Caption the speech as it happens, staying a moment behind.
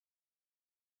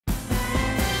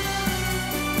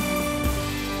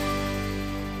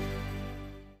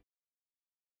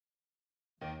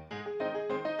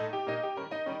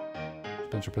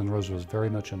Spencer Penrose was very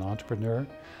much an entrepreneur,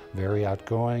 very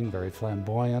outgoing, very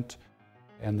flamboyant,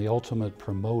 and the ultimate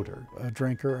promoter. A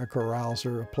drinker, a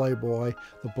carouser, a playboy,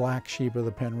 the black sheep of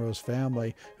the Penrose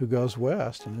family who goes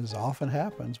west, and as often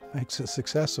happens, makes a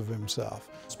success of himself.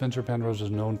 Spencer Penrose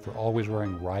is known for always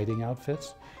wearing riding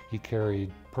outfits. He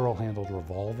carried pearl-handled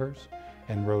revolvers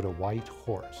and rode a white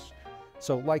horse.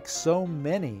 So like so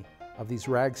many of these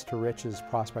rags to riches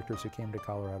prospectors who came to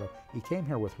Colorado, he came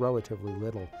here with relatively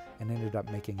little and ended up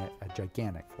making a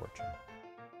gigantic fortune.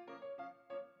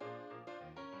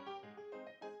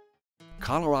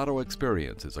 Colorado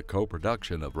Experience is a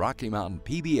co-production of Rocky Mountain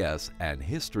PBS and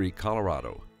History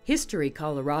Colorado. History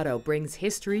Colorado brings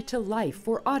history to life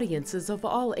for audiences of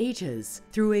all ages.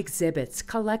 Through exhibits,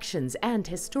 collections, and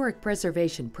historic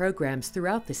preservation programs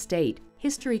throughout the state,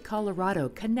 History Colorado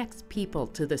connects people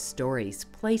to the stories,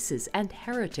 places, and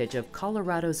heritage of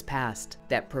Colorado's past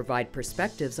that provide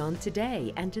perspectives on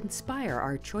today and inspire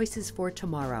our choices for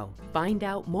tomorrow. Find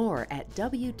out more at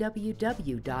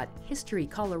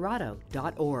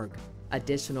www.historycolorado.org.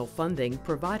 Additional funding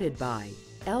provided by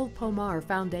Pomar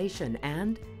Foundation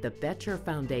and the Bachelor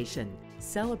Foundation,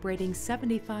 celebrating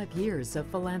 75 years of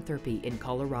philanthropy in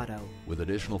Colorado. With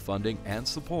additional funding and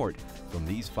support from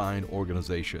these fine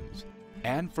organizations.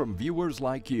 And from viewers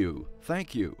like you,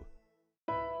 thank you.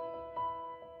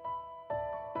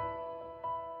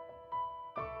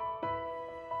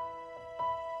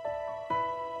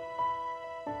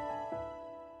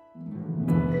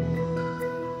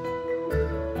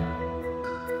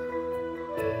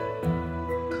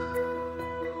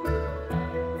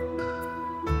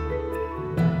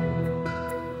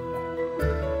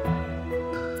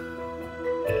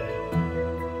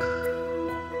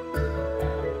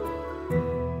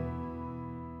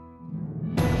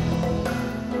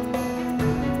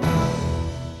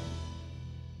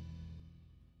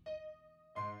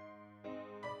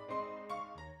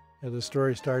 The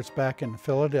story starts back in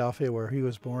Philadelphia, where he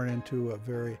was born into a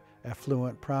very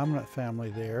affluent, prominent family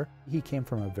there. He came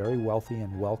from a very wealthy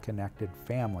and well-connected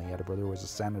family. He had a brother who was a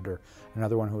senator,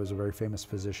 another one who was a very famous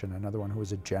physician, another one who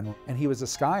was a general. And he was a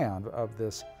scion of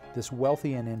this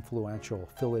wealthy and influential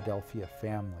Philadelphia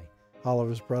family. All of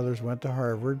his brothers went to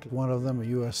Harvard. One of them, a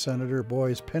U.S. Senator,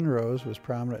 Boys Penrose, was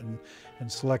prominent in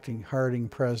selecting Harding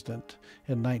president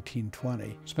in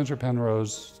 1920. Spencer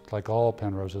Penrose, like all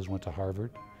Penroses, went to Harvard.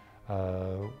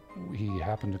 He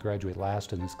happened to graduate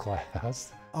last in his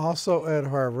class. Also at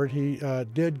Harvard, he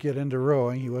did get into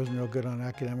rowing. He wasn't real good on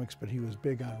academics, but he was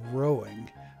big on rowing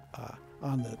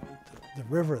on the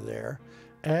river there.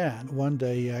 And one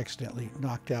day he accidentally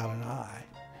knocked out an eye.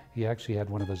 He actually had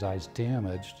one of his eyes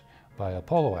damaged by a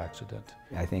polo accident.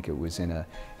 I think it was in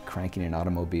cranking an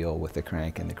automobile with the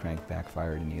crank, and the crank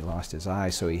backfired and he lost his eye,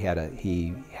 so he had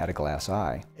a glass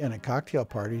eye. And at cocktail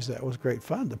parties, that was great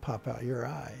fun to pop out your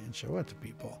eye and show it to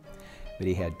people. But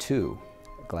he had two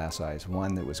glass eyes,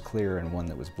 one that was clear and one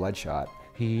that was bloodshot.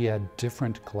 He had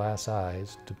different glass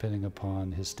eyes depending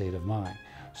upon his state of mind.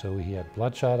 So he had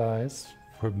bloodshot eyes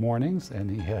for mornings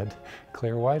and he had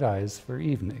clear white eyes for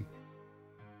evening.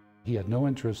 He had no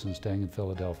interest in staying in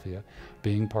Philadelphia,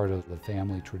 being part of the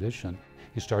family tradition.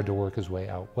 He started to work his way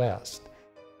out west.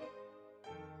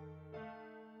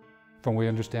 From what we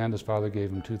understand, his father gave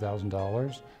him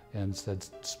 $2,000 and said,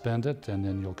 spend it and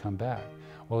then you'll come back.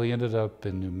 Well, he ended up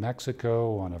in New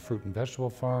Mexico on a fruit and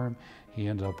vegetable farm. He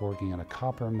ended up working in a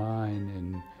copper mine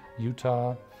in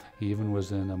Utah. He even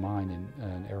was in a mine in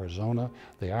Arizona.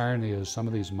 The irony is some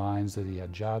of these mines that he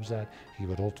had jobs at, he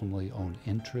would ultimately own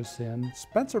interests in.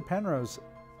 Spencer Penrose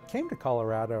came to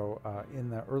Colorado in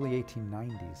the early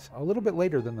 1890s, a little bit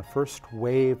later than the first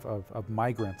wave of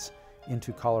migrants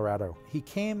into Colorado. He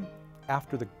came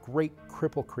after the great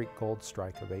Cripple Creek gold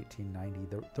strike of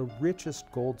 1890, the richest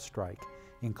gold strike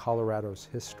in Colorado's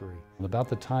history. About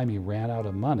the time he ran out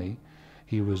of money,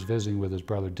 he was visiting with his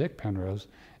brother Dick Penrose,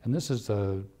 and this is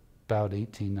about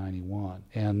 1891.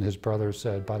 And his brother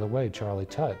said, by the way, Charlie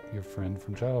Tutt, your friend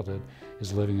from childhood,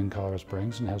 is living in Colorado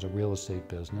Springs and has a real estate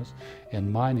business,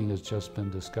 and mining has just been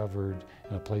discovered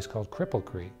in a place called Cripple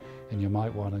Creek, and you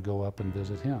might want to go up and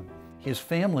visit him. His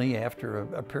family, after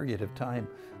a period of time,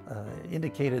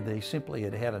 indicated they simply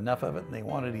had had enough of it and they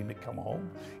wanted him to come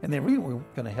home, and they really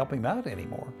weren't going to help him out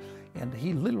anymore. And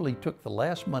he literally took the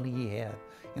last money he had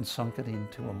and sunk it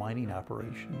into a mining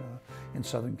operation in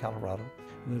southern Colorado.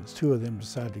 And the two of them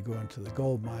decided to go into the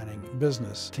gold mining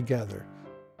business together.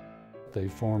 They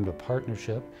formed a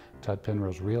partnership, Tutt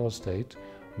Penrose Real Estate.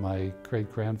 My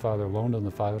great-grandfather loaned him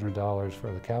the $500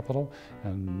 for the capital,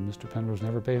 and Mr. Penrose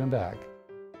never paid him back.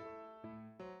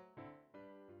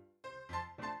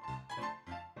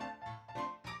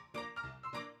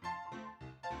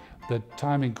 The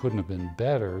timing couldn't have been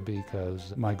better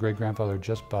because my great-grandfather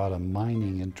just bought a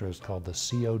mining interest called the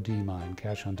COD mine,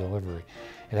 cash on delivery.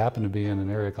 It happened to be in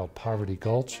an area called Poverty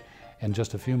Gulch, and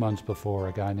just a few months before,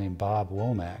 a guy named Bob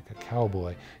Womack, a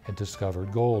cowboy, had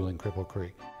discovered gold in Cripple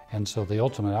Creek. And so the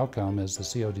ultimate outcome is the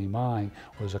COD mine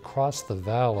was across the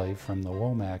valley from the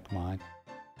Womack mine.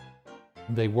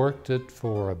 They worked it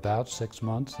for about 6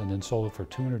 months and then sold it for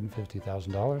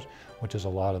 $250,000, which is a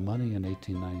lot of money in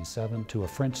 1897, to a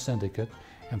French syndicate.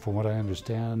 And from what I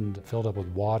understand, filled up with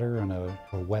water in a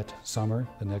wet summer,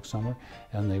 the next summer,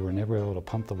 and they were never able to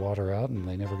pump the water out, and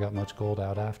they never got much gold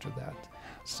out after that.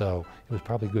 So it was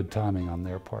probably good timing on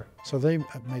their part. So they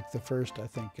make the first, I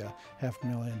think,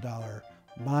 $500,000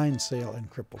 mine sale in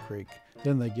Cripple Creek.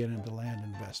 Then they get into land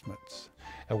investments.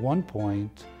 At one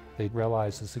point, they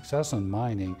realized the success in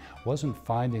mining wasn't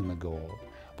finding the gold,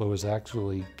 but was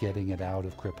actually getting it out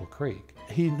of Cripple Creek.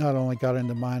 He not only got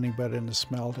into mining, but into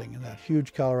smelting. And that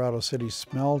huge Colorado City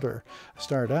smelter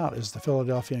started out as the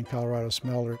Philadelphia and Colorado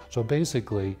smelter. So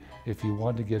basically, if you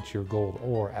wanted to get your gold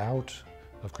ore out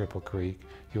of Cripple Creek,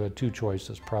 you had two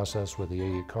choices: process with the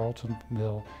A.E. Carlton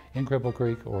mill in Cripple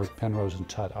Creek or Penrose and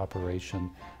Tutt operation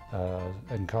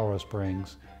in Colorado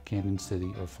Springs, Canyon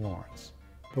City, or Florence.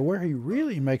 But where he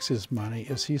really makes his money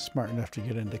is he's smart enough to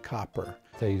get into copper.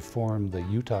 They formed the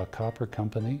Utah Copper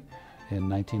Company in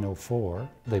 1904.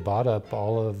 They bought up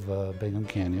all of Bingham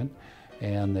Canyon,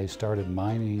 and they started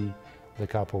mining the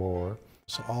copper ore.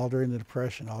 So all during the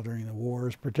Depression, all during the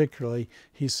wars, particularly,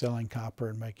 he's selling copper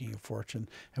and making a fortune.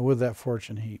 And with that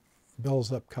fortune, he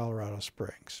builds up Colorado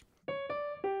Springs.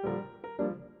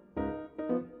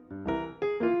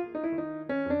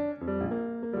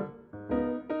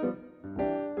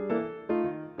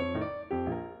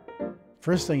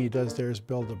 First thing he does there is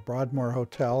build the Broadmoor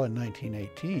Hotel in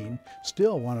 1918,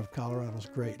 still one of Colorado's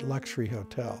great luxury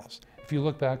hotels. If you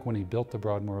look back when he built the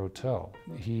Broadmoor Hotel,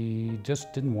 he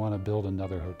just didn't want to build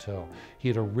another hotel. He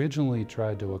had originally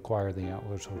tried to acquire the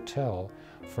Antlers Hotel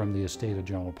from the estate of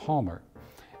General Palmer.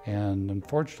 And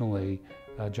unfortunately,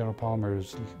 General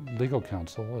Palmer's legal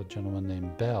counsel, a gentleman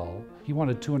named Bell, he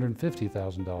wanted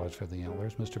 $250,000 for the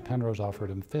Antlers. Mr. Penrose offered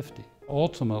him $50,000.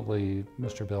 Ultimately,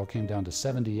 Mr. Bell came down to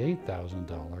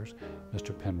 $78,000.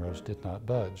 Mr. Penrose did not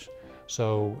budge.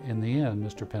 So in the end,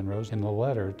 Mr. Penrose, in the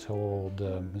letter, told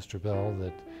Mr. Bell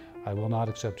that I will not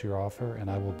accept your offer, and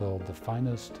I will build the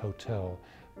finest hotel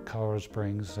Colorado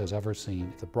Springs has ever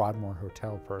seen. The Broadmoor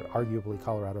Hotel, for arguably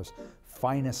Colorado's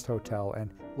finest hotel,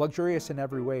 and luxurious in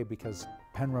every way because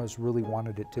Penrose really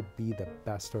wanted it to be the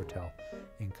best hotel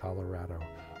in Colorado.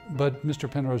 But Mr.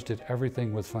 Penrose did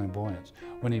everything with flamboyance.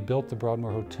 When he built the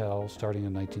Broadmoor Hotel, starting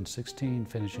in 1916,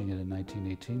 finishing it in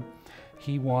 1918,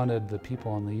 he wanted the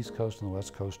people on the East Coast and the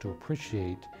West Coast to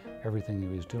appreciate everything he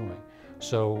was doing.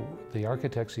 So the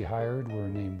architects he hired were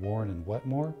named Warren and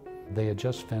Wetmore. They had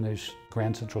just finished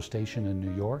Grand Central Station in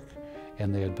New York,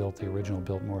 and they had built the original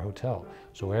Biltmore Hotel.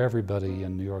 So everybody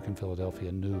in New York and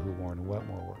Philadelphia knew who Warren and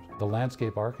Wetmore were. The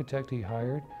landscape architect he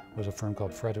hired was a firm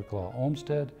called Frederick Law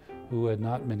Olmsted, who had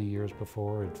not many years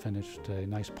before had finished a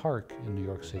nice park in New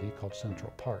York City called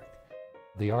Central Park.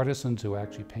 The artisans who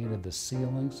actually painted the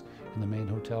ceilings in the main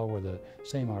hotel were the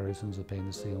same artisans that painted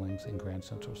the ceilings in Grand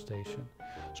Central Station.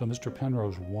 So Mr.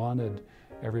 Penrose wanted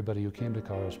everybody who came to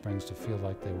Colorado Springs to feel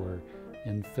like they were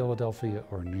in Philadelphia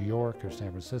or New York or San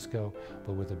Francisco,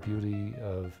 but with the beauty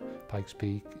of Pikes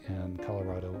Peak and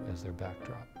Colorado as their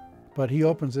backdrop. But he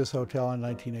opens this hotel in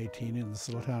 1918 in this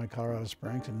little town of Colorado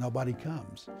Springs, and nobody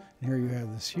comes. And here you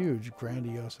have this huge,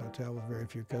 grandiose hotel with very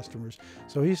few customers.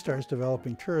 So he starts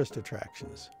developing tourist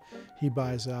attractions. He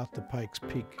buys out the Pikes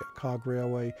Peak Cog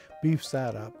Railway, beefs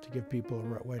that up to give people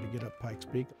a way to get up Pikes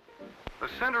Peak. The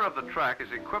center of the track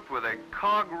is equipped with a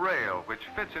cog rail which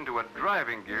fits into a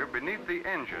driving gear beneath the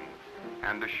engine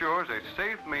and assures a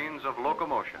safe means of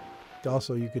locomotion.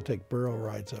 Also, you could take burro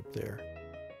rides up there.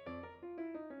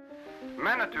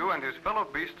 Manitou and his fellow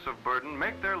beasts of burden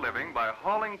make their living by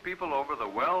hauling people over the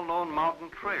well-known mountain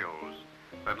trails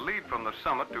that lead from the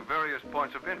summit to various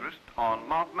points of interest on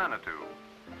Mount Manitou.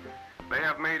 They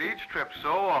have made each trip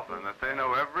so often that they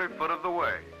know every foot of the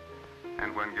way,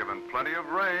 and when given plenty of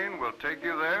rain, will take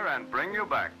you there and bring you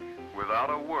back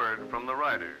without a word from the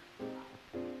rider.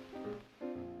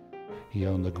 He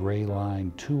owned the Gray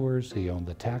Line Tours, he owned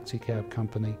the taxi cab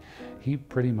company. He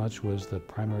pretty much was the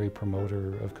primary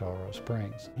promoter of Colorado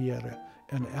Springs. He had an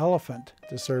an elephant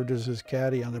that served as his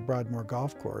caddy on the Broadmoor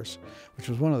golf course, which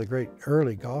was one of the great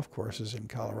early golf courses in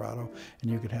Colorado, and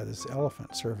you could have this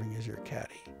elephant serving as your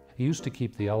caddy. He used to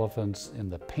keep the elephants in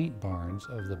the paint barns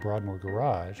of the Broadmoor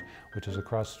garage, which is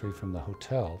across the street from the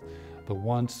hotel. But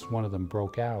once one of them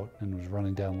broke out and was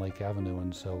running down Lake Avenue,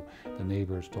 and so the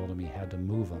neighbors told him he had to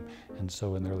move them. And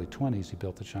so in the early 20s, he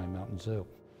built the Cheyenne Mountain Zoo.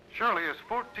 Shirley is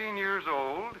 14 years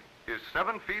old, is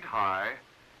 7 feet high,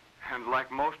 and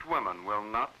like most women, will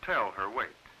not tell her weight.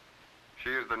 She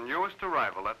is the newest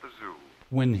arrival at the zoo.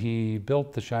 When he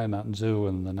built the Cheyenne Mountain Zoo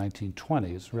in the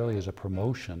 1920s, really as a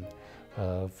promotion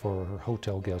for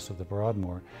hotel guests of the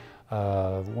Broadmoor,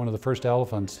 one of the first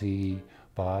elephants he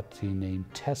bought, he named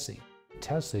Tessie.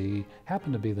 Tessie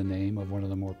happened to be the name of one of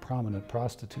the more prominent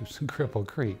prostitutes in Cripple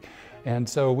Creek. And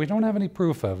so we don't have any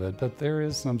proof of it, but there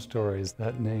is some stories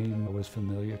that name was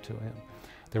familiar to him.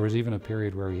 There was even a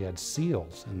period where he had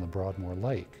seals in the Broadmoor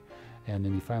Lake, and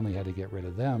then he finally had to get rid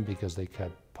of them because they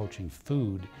kept poaching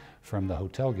food from the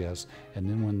hotel guests, and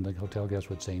then when the hotel guests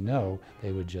would say no,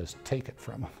 they would just take it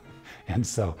from them. And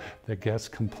so the guests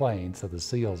complained, so the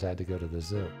seals had to go to the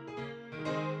zoo.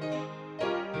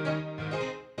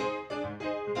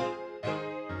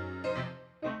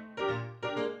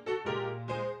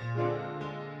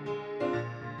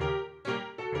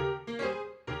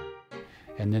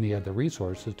 And then he had the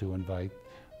resources to invite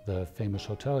the famous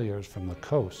hoteliers from the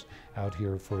coast out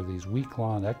here for these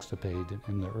week-long escapades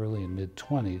in the early and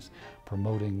mid-20s,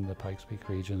 promoting the Pikes Peak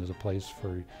region as a place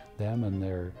for them and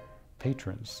their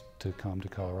patrons to come to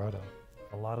Colorado.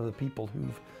 A lot of the people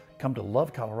who've come to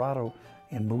love Colorado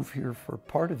and move here for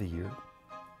part of the year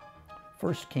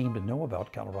first came to know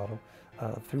about Colorado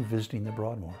through visiting the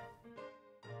Broadmoor.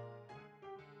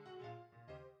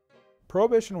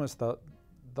 Prohibition was the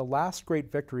last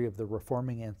great victory of the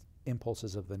reforming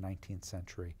impulses of the 19th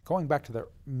century. Going back to the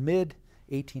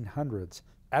mid-1800s,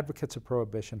 advocates of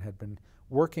prohibition had been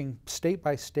working state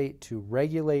by state to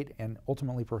regulate and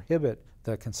ultimately prohibit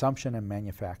the consumption and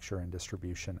manufacture and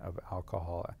distribution of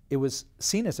alcohol. It was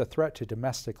seen as a threat to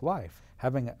domestic life.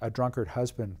 Having a drunkard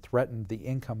husband threatened the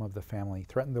income of the family,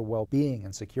 threatened the well-being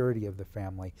and security of the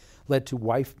family, led to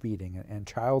wife beating and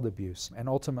child abuse, and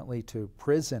ultimately to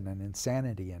prison and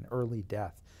insanity and early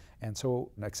death. And so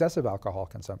excessive alcohol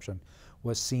consumption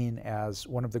was seen as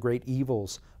one of the great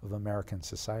evils of American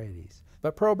societies.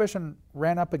 But Prohibition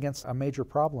ran up against a major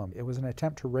problem. It was an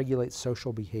attempt to regulate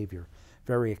social behavior,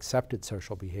 very accepted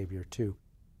social behavior too.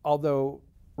 Although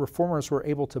reformers were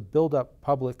able to build up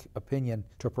public opinion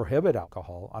to prohibit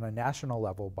alcohol on a national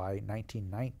level by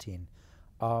 1919,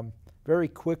 very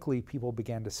quickly people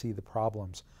began to see the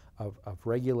problems of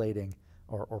regulating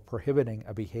or prohibiting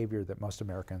a behavior that most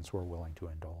Americans were willing to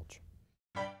indulge.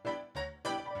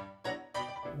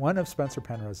 One of Spencer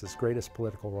Penrose's greatest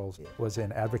political roles was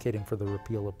in advocating for the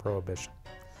repeal of prohibition.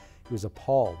 He was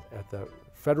appalled at the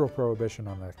federal prohibition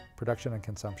on the production and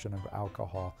consumption of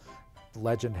alcohol.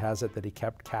 Legend has it that he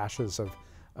kept caches of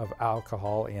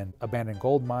alcohol in abandoned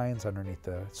gold mines underneath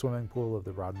the swimming pool of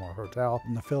the Broadmoor Hotel.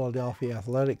 In the Philadelphia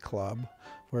Athletic Club,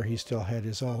 where he still had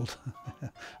his old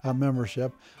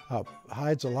membership,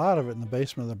 hides a lot of it in the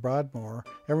basement of the Broadmoor.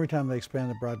 Every time they expand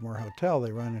the Broadmoor Hotel,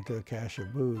 they run into a cache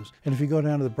of booze. And if you go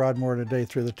down to the Broadmoor today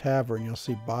through the tavern, you'll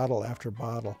see bottle after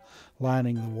bottle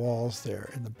lining the walls there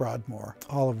in the Broadmoor,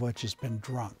 all of which has been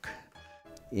drunk.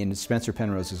 In Spencer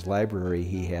Penrose's library,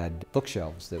 he had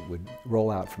bookshelves that would roll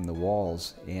out from the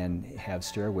walls and have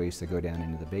stairways that go down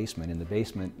into the basement. And the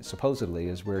basement, supposedly,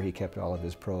 is where he kept all of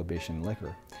his prohibition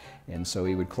liquor. And so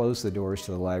he would close the doors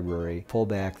to the library, pull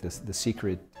back the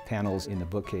secret panels in the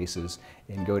bookcases,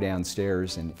 and go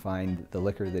downstairs and find the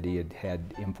liquor that he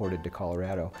had imported to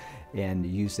Colorado and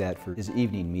use that for his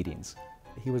evening meetings.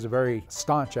 He was a very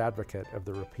staunch advocate of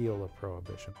the repeal of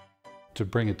prohibition. To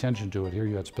bring attention to it, here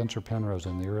you had Spencer Penrose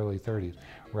in the early 30s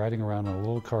riding around in a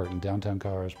little cart in downtown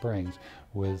Colorado Springs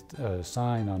with a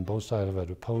sign on both sides of it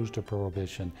opposed to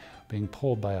prohibition, being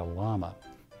pulled by a llama.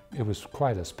 It was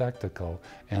quite a spectacle,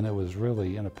 and it was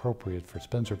really inappropriate for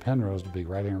Spencer Penrose to be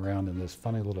riding around in this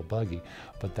funny little buggy,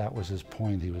 but that was his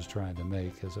point he was trying to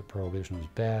make, is that prohibition was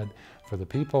bad for the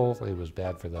people, it was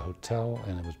bad for the hotel,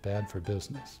 and it was bad for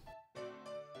business.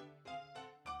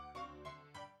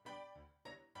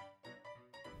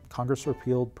 Congress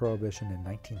repealed prohibition in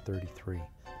 1933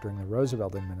 during the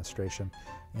Roosevelt administration.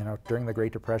 You know, during the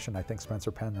Great Depression, I think Spencer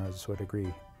Penrose would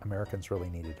agree Americans really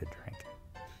needed a drink.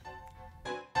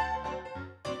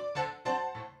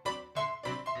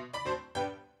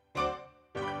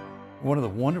 One of the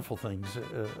wonderful things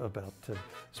about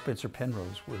Spencer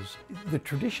Penrose was the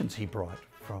traditions he brought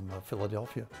from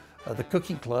Philadelphia. The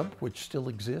cooking club, which still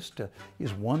exists,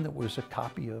 is one that was a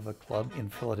copy of a club in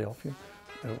Philadelphia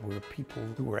where people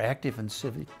who were active in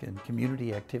civic and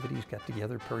community activities got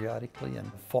together periodically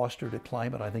and fostered a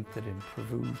climate, I think, that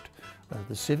improved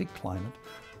the civic climate.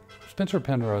 Spencer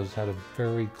Penrose had a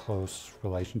very close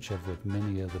relationship with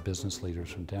many of the business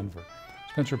leaders from Denver.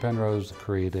 Spencer Penrose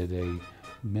created a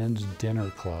men's dinner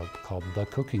club called The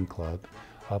Cooking Club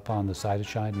up on the side of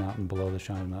Cheyenne Mountain below the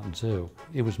Cheyenne Mountain Zoo.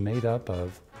 It was made up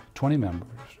of 20 members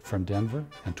from Denver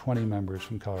and 20 members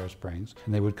from Colorado Springs,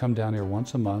 and they would come down here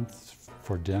once a month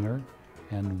for dinner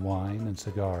and wine and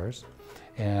cigars,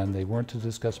 and they weren't to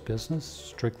discuss business,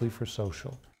 strictly for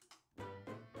social.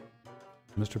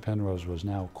 Mr. Penrose was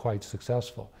now quite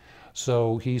successful,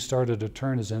 so he started to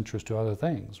turn his interest to other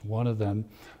things. One of them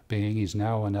being he's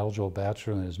now an eligible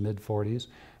bachelor in his mid-40s.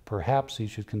 Perhaps he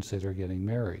should consider getting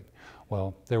married.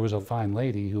 Well, there was a fine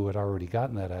lady who had already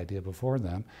gotten that idea before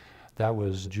them. That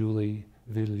was Julie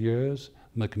Villiers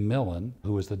McMillan,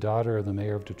 who was the daughter of the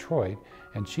mayor of Detroit,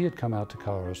 and she had come out to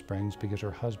Colorado Springs because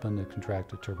her husband had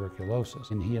contracted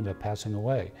tuberculosis, and he ended up passing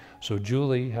away. So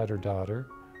Julie had her daughter,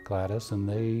 Gladys, and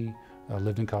they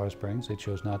lived in Colorado Springs. They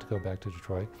chose not to go back to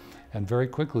Detroit. And very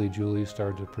quickly, Julie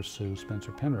started to pursue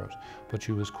Spencer Penrose. But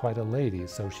she was quite a lady,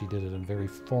 so she did it in a very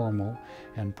formal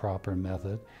and proper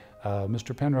method.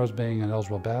 Mr. Penrose, being an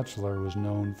eligible bachelor, was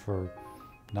known for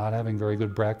not having very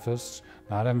good breakfasts,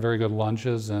 not having very good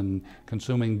lunches, and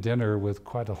consuming dinner with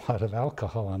quite a lot of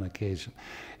alcohol on occasion.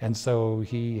 And so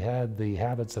he had the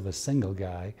habits of a single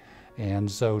guy.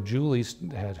 And so Julie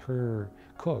had her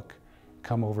cook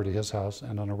come over to his house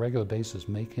and on a regular basis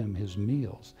make him his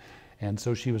meals. And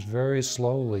so she was very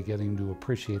slowly getting to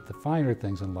appreciate the finer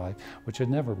things in life, which had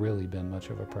never really been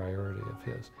much of a priority of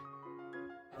his.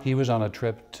 He was on a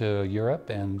trip to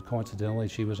Europe, and coincidentally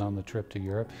she was on the trip to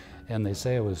Europe, and they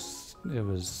say it was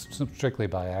strictly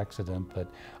by accident, but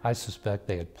I suspect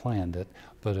they had planned it,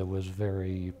 but it was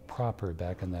very proper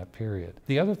back in that period.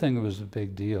 The other thing that was a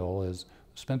big deal is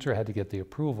Spencer had to get the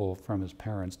approval from his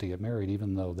parents to get married,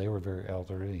 even though they were very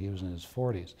elderly. He was in his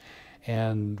 40s.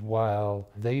 And while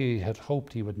they had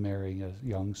hoped he would marry a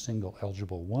young, single,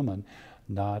 eligible woman,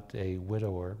 not a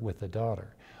widower with a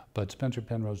daughter. But Spencer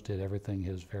Penrose did everything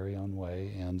his very own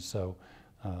way, and so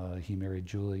he married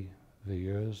Julie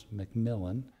Villiers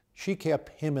McMillan. She kept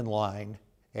him in line,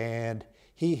 and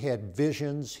he had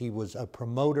visions. He was a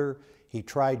promoter. He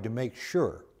tried to make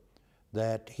sure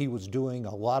that he was doing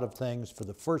a lot of things for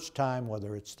the first time,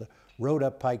 whether it's the road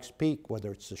up Pikes Peak,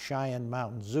 whether it's the Cheyenne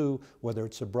Mountain Zoo, whether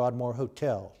it's the Broadmoor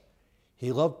Hotel.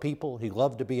 He loved people, he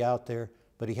loved to be out there,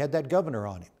 but he had that governor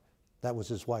on him. That was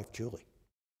his wife, Julie.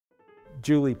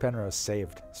 Julie Penrose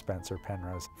saved Spencer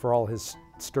Penrose. For all his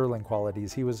sterling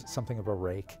qualities, he was something of a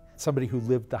rake, somebody who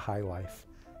lived the high life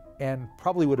and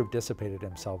probably would have dissipated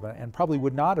himself and probably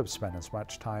would not have spent as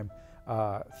much time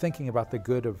thinking about the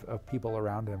good of people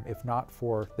around him, if not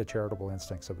for the charitable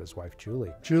instincts of his wife,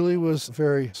 Julie. Julie was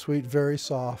very sweet, very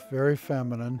soft, very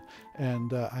feminine,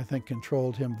 and I think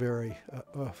controlled him very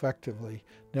effectively.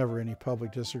 Never any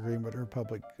public disagreement or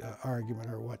public argument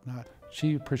or whatnot.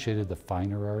 She appreciated the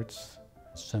finer arts,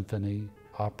 symphony,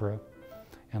 opera,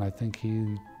 and I think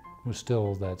he was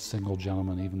still that single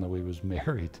gentleman, even though he was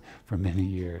married for many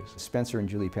years. Spencer and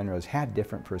Julie Penrose had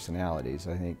different personalities.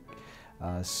 I think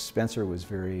Spencer was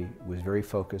very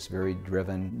focused, very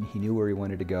driven. He knew where he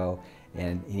wanted to go,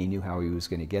 and he knew how he was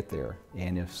going to get there.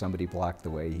 And if somebody blocked the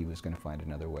way, he was going to find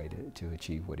another way to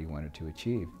achieve what he wanted to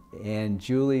achieve. And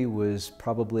Julie was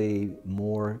probably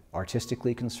more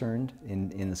artistically concerned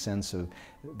in the sense of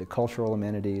the cultural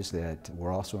amenities that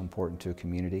were also important to a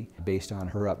community based on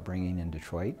her upbringing in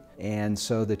Detroit. And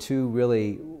so the two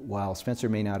really, while Spencer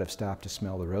may not have stopped to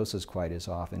smell the roses quite as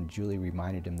often, Julie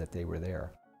reminded him that they were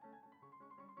there.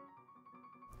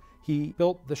 He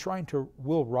built the shrine to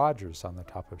Will Rogers on the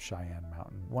top of Cheyenne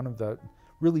Mountain, one of the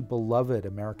really beloved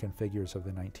American figures of the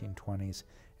 1920s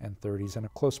and 30s, and a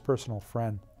close personal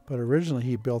friend. But originally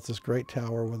he built this great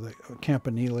tower with a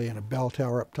campanile and a bell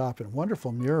tower up top and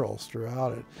wonderful murals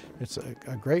throughout it. It's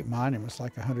a great monument. It's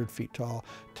like 100 feet tall,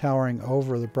 towering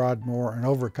over the Broadmoor and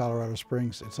over Colorado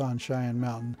Springs. It's on Cheyenne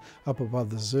Mountain up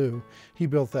above the zoo. He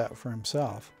built that for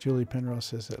himself. Julie Penrose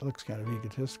says it looks kind of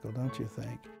egotistical, don't you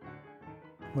think?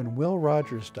 When Will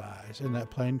Rogers dies in that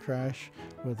plane crash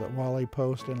with the Wally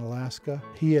Post in Alaska,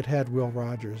 he had Will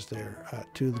Rogers there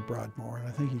to the Broadmoor, and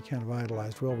I think he kind of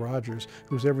idolized Will Rogers,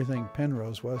 who's everything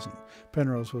Penrose wasn't.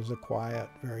 Penrose was a quiet,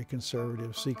 very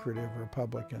conservative, secretive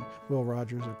Republican. Will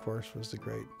Rogers, of course, was the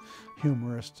great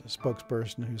humorist,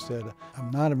 spokesperson who said,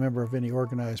 "I'm not a member of any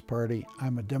organized party,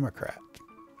 I'm a Democrat."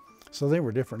 So they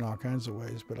were different in all kinds of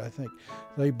ways, but I think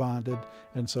they bonded,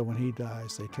 and so when he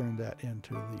dies, they turned that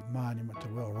into the monument to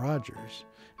Will Rogers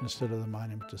instead of the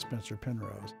monument to Spencer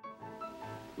Penrose.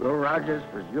 Will Rogers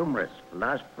was humorous,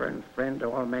 philosopher, and friend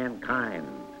to all mankind.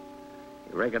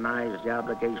 He recognized the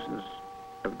obligations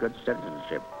of good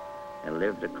citizenship and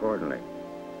lived accordingly.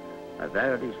 I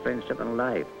valued his friendship and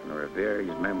life and revere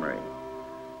his memory.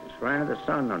 The Shrine of the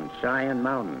Sun on Cheyenne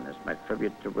Mountain is my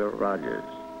tribute to Will Rogers,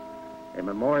 a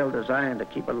memorial designed to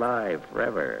keep alive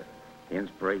forever the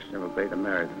inspiration of a great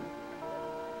American.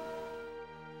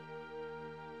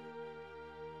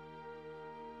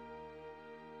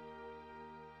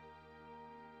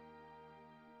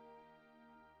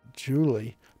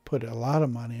 Julie put a lot of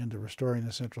money into restoring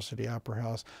the Central City Opera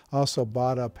House, also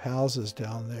bought up houses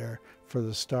down there for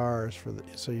the stars,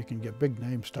 so you can get big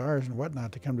name stars and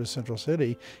whatnot to come to Central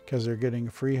City because they're getting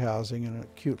free housing in a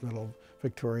cute little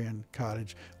Victorian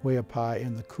cottage way up high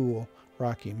in the cool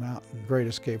Rocky Mountain. Great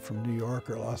escape from New York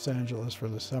or Los Angeles for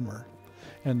the summer.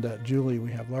 And Julie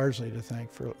we have largely to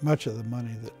thank for much of the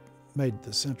money that made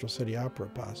the Central City Opera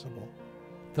possible.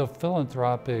 The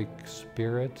philanthropic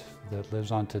spirit that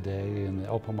lives on today in the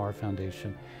Pomar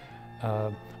Foundation,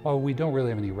 while we don't really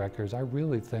have any records, I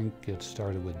really think it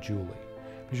started with Julie.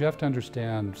 Because you have to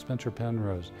understand, Spencer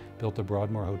Penrose built the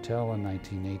Broadmoor Hotel in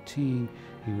 1918.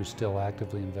 He was still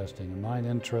actively investing in mine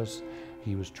interests.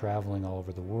 He was traveling all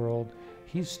over the world.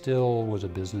 He still was a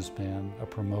businessman, a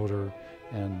promoter,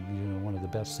 and one of the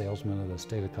best salesmen of the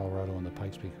state of Colorado in the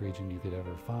Pikes Peak region you could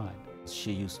ever find.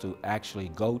 She used to actually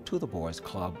go to the boys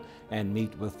club and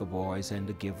meet with the boys and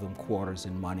to give them quarters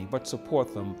and money, but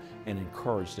support them and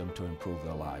encourage them to improve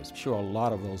their lives. Sure, a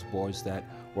lot of those boys that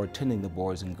were attending the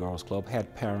Boys and Girls Club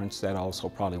had parents that also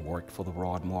probably worked for the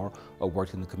Broadmoor or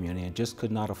worked in the community and just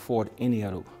could not afford any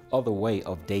other way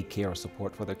of daycare or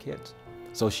support for their kids.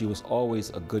 So she was always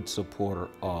a good supporter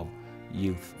of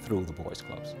youth through the boys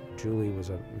clubs. Julie was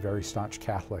a very staunch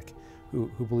Catholic who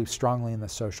believed strongly in the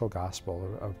social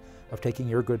gospel of taking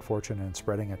your good fortune and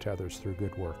spreading it to others through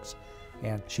good works.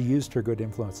 And she used her good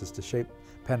influences to shape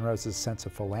Penrose's sense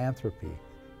of philanthropy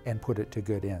and put it to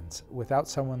good ends. Without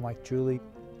someone like Julie,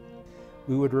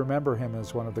 we would remember him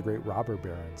as one of the great robber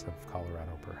barons of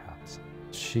Colorado, perhaps.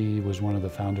 She was one of the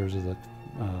founders of the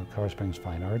Colorado Springs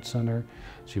Fine Arts Center.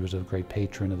 She was a great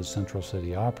patron of the Central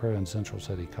City Opera in Central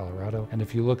City, Colorado. And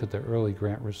if you look at the early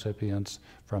grant recipients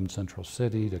from Central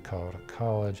City to Colorado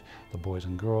College, the Boys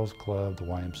and Girls Club, the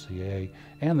YMCA,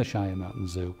 and the Cheyenne Mountain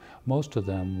Zoo, most of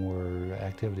them were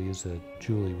activities that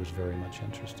Julie was very much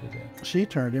interested in. She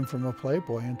turned him from a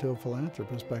playboy into a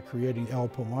philanthropist by creating the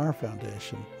Pomar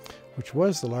Foundation, which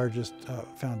was the largest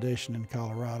foundation in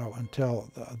Colorado until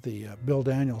the Bill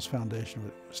Daniels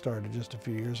Foundation started just a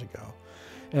few years ago.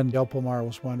 And Pomar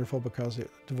was wonderful because it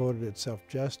devoted itself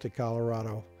just to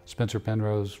Colorado. Spencer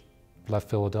Penrose left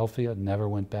Philadelphia, never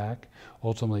went back,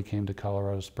 ultimately came to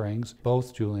Colorado Springs.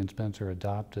 Both Julie and Spencer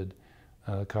adopted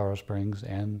Colorado Springs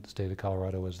and the state of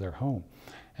Colorado as their home.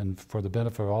 And for the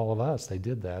benefit of all of us, they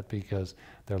did that because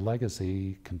their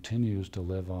legacy continues to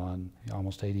live on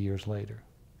almost 80 years later.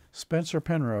 Spencer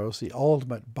Penrose, the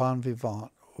ultimate bon vivant,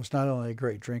 was not only a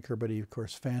great drinker, but he, of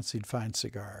course, fancied fine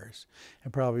cigars.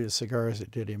 And probably the cigars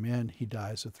that did him in. He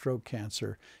dies of throat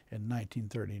cancer in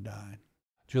 1939.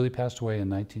 Julie passed away in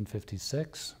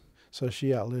 1956. So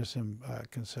she outlives him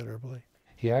considerably.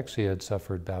 He actually had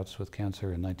suffered bouts with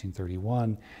cancer in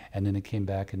 1931, and then it came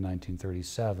back in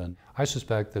 1937. I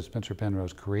suspect that Spencer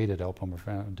Penrose created Pomar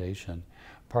Foundation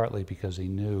partly because he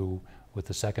knew with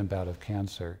the second bout of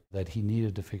cancer that he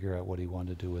needed to figure out what he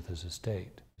wanted to do with his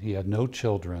estate. He had no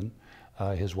children.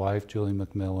 His wife, Julie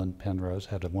McMillan Penrose,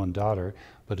 had one daughter,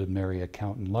 but had married a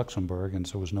count in Luxembourg and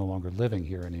so was no longer living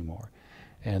here anymore.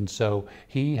 And so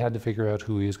he had to figure out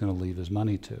who he was going to leave his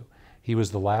money to. He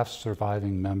was the last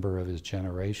surviving member of his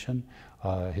generation.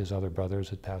 His other brothers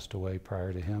had passed away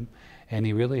prior to him, and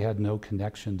he really had no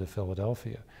connection to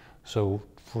Philadelphia. So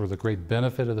for the great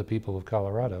benefit of the people of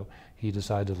Colorado, he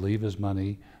decided to leave his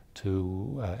money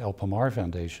to Pomar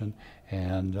Foundation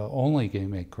and only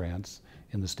make grants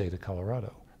in the state of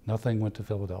Colorado. Nothing went to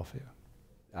Philadelphia.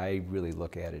 I really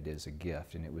look at it as a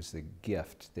gift, and it was the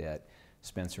gift that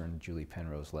Spencer and Julie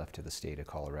Penrose left to the state of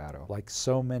Colorado. Like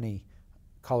so many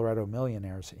Colorado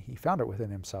millionaires, he found it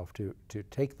within himself to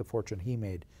take the fortune he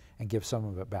made and give some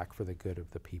of it back for the good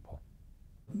of the people.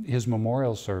 His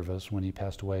memorial service, when he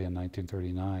passed away in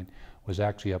 1939, was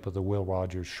actually up at the Will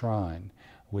Rogers Shrine,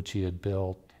 which he had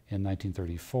built in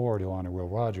 1934 to honor Will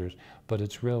Rogers, but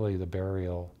it's really the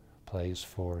burial place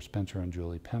for Spencer and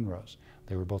Julie Penrose.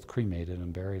 They were both cremated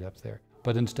and buried up there.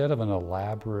 But instead of an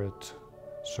elaborate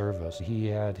service, he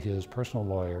had his personal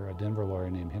lawyer, a Denver lawyer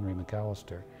named Henry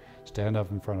McAllister, stand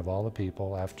up in front of all the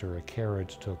people after a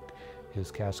carriage took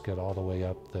his casket all the way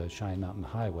up the Cheyenne Mountain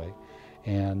Highway.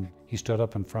 And he stood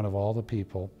up in front of all the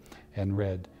people and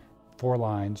read 4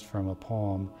 lines from a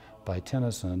poem by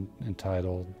Tennyson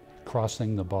entitled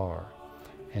Crossing the Bar.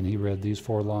 And he read these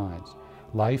 4 lines: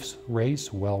 life's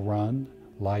race well run,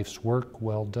 life's work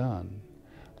well done,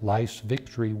 life's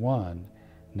victory won,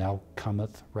 now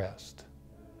cometh rest.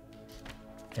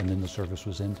 And then the service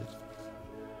was ended.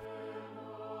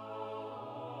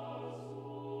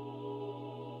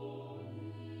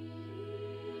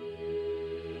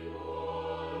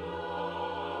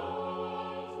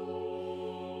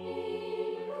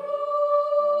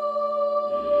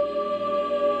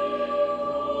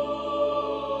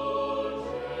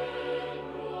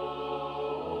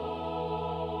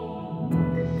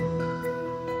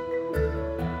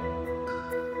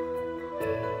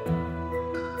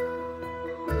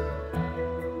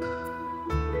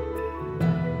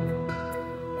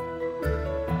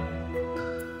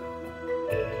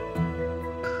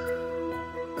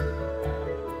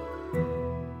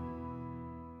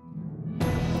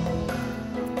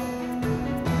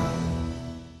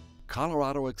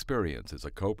 Colorado Experience is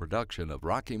a co-production of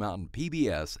Rocky Mountain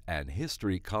PBS and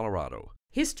History Colorado.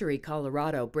 History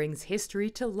Colorado brings history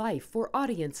to life for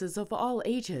audiences of all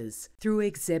ages. Through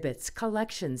exhibits,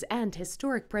 collections, and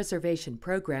historic preservation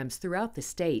programs throughout the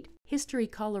state, History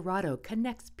Colorado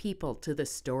connects people to the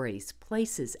stories,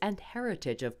 places, and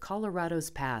heritage of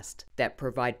Colorado's past that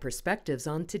provide perspectives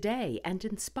on today and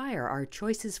inspire our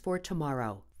choices for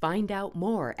tomorrow. Find out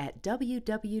more at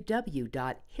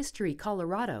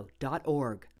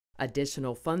www.historycolorado.org.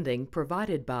 Additional funding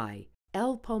provided by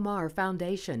Pomar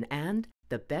Foundation and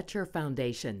the Bachelor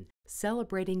Foundation,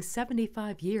 celebrating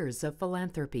 75 years of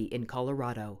philanthropy in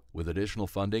Colorado. With additional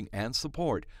funding and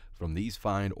support from these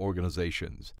fine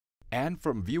organizations. And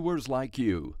from viewers like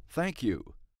you, thank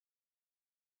you.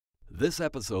 This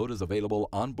episode is available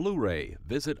on Blu-ray.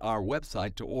 Visit our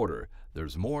website to order.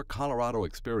 There's more Colorado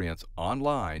Experience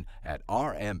online at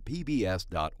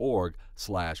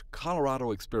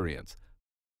rmpbs.org/Colorado Experience.